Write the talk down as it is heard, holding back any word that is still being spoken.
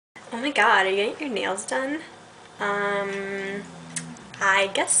Oh my god, are you getting your nails done? I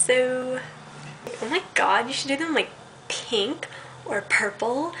guess so. Oh my god, you should do them like pink or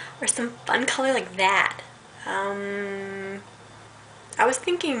purple or some fun color like that. I was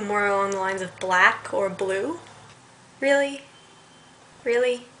thinking more along the lines of black or blue. Really?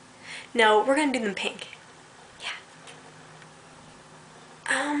 Really? No, we're gonna do them pink. Yeah.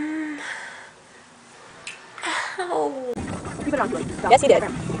 Ow. Yes, he did.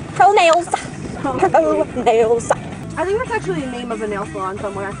 Pro nails. Pro nails. I think that's actually the name of a nail salon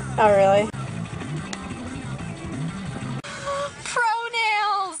somewhere. Oh, really? Pro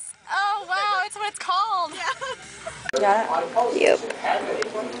nails! Oh wow, that's what it's called. Got it? Yep.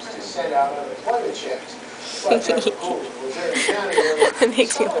 It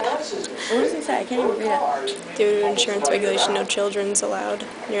makes me laugh. What does it say? I can't even read it. Due to insurance regulation, no children's allowed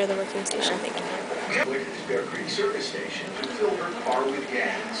near the working station. Thank you.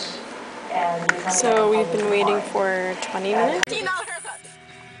 So we've been waiting for 20 minutes. $15 haircuts.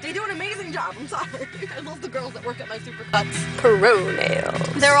 They do an amazing job. I'm sorry. I love the girls that work at my Supercuts. Pro nails.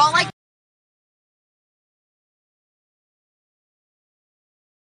 They're all like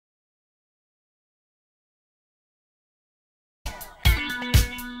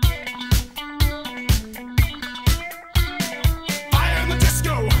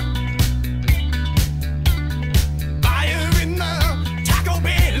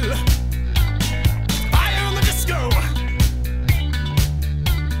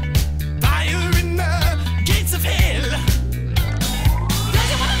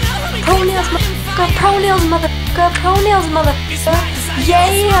Pro nails, motherfucker. Pro nails, motherfucker.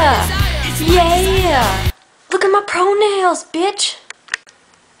 Yeah. Yeah. Look at my pro nails, bitch.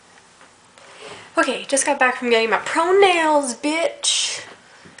 Okay, just got back from getting my pro nails, bitch.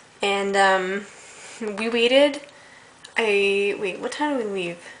 And, we waited. Wait, what time did we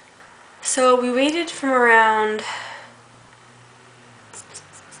leave? So, we waited from around...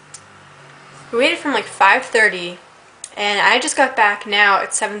 We waited from like 5:30. And I just got back now at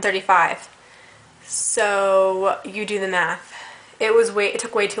 7:35. So you do the math. It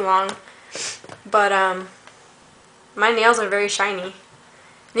took way too long. But my nails are very shiny. And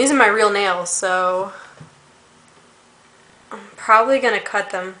these are my real nails, so I'm probably gonna cut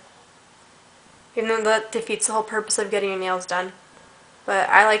them. Even though that defeats the whole purpose of getting your nails done. But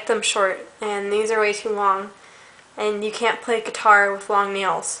I like them short, and these are way too long. And you can't play guitar with long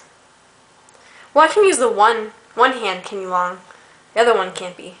nails. Well, I can use the one hand can be long. The other one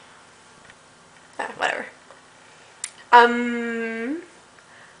can't be. Whatever. I'm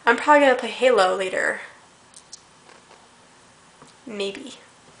probably gonna play Halo later. Maybe.